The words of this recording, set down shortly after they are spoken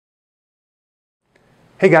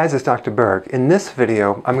Hey guys, it's Dr. Berg. In this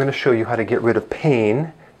video, I'm going to show you how to get rid of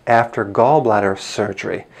pain after gallbladder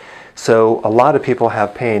surgery. So a lot of people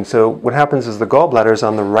have pain. So what happens is the gallbladder is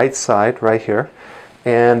on the right side, right here,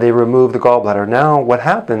 and they remove the gallbladder. Now what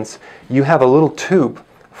happens, you have a little tube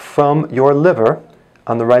from your liver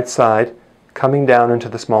on the right side coming down into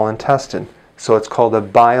the small intestine. So it's called a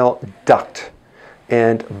bile duct.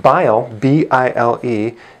 And bile,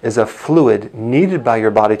 B-I-L-E, is a fluid needed by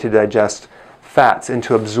your body to digest fats and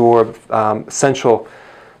to absorb essential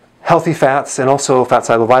healthy fats and also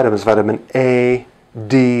fat-soluble vitamins, vitamin A,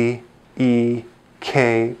 D, E,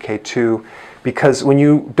 K, K2. Because when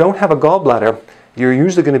you don't have a gallbladder, you're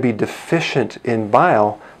usually going to be deficient in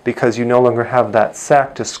bile because you no longer have that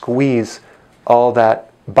sac to squeeze all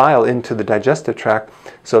that bile into the digestive tract.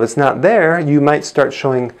 So if it's not there, you might start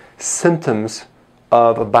showing symptoms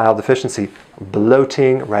of a bile deficiency.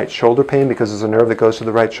 Bloating, right shoulder pain because there's a nerve that goes to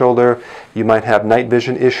the right shoulder. You might have night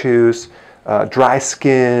vision issues, dry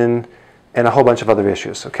skin, and a whole bunch of other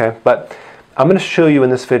issues, okay? But I'm going to show you in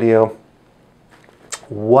this video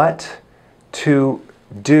what to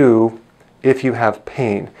do if you have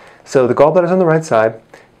pain. So the gallbladder is on the right side,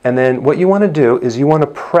 and then what you want to do is you want to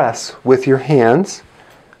press with your hands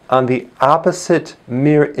on the opposite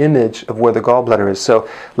mirror image of where the gallbladder is. So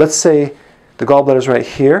let's say the gallbladder is right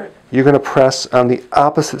here. You're going to press on the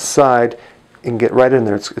opposite side and get right in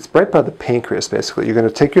there. It's right by the pancreas, basically. You're going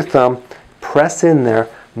to take your thumb, press in there,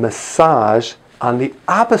 massage on the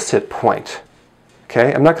opposite point.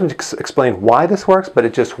 Okay? I'm not going to explain why this works, but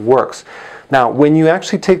it just works. Now, when you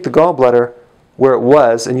actually take the gallbladder where it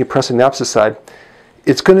was and you press on the opposite side,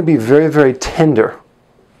 it's going to be very, very tender.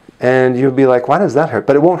 And you'll be like, why does that hurt?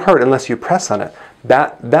 But it won't hurt unless you press on it.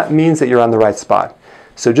 That means that you're on the right spot.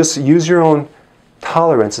 So just use your own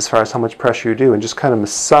tolerance as far as how much pressure you do and just kind of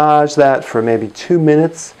massage that for maybe 2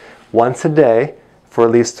 minutes once a day for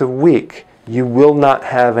at least a week. You will not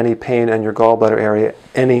have any pain in your gallbladder area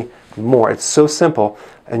anymore. It's so simple,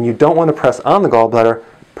 and you don't want to press on the gallbladder,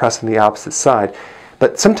 press on the opposite side.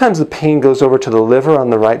 But sometimes the pain goes over to the liver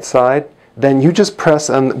on the right side, then you just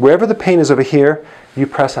press on, wherever the pain is over here, you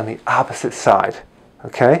press on the opposite side,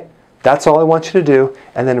 okay? That's all I want you to do,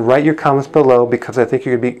 and then write your comments below because I think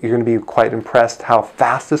you're going to be quite impressed how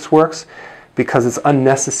fast this works because it's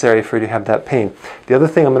unnecessary for you to have that pain. The other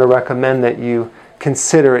thing I'm going to recommend that you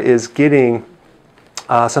consider is getting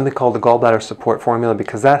something called the Gallbladder Support Formula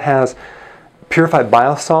because that has purified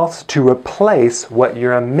bile salts to replace what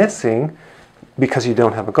you're missing because you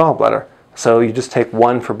don't have a gallbladder. So you just take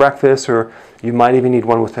one for breakfast or you might even need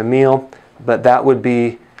one with a meal, but that would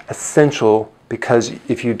be essential because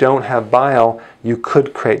if you don't have bile, you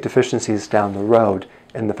could create deficiencies down the road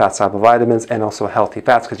in the fat-soluble vitamins and also healthy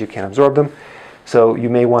fats because you can't absorb them. So you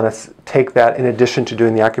may want to take that in addition to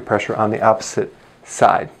doing the acupressure on the opposite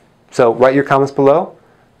side. So write your comments below,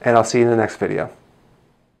 and I'll see you in the next video.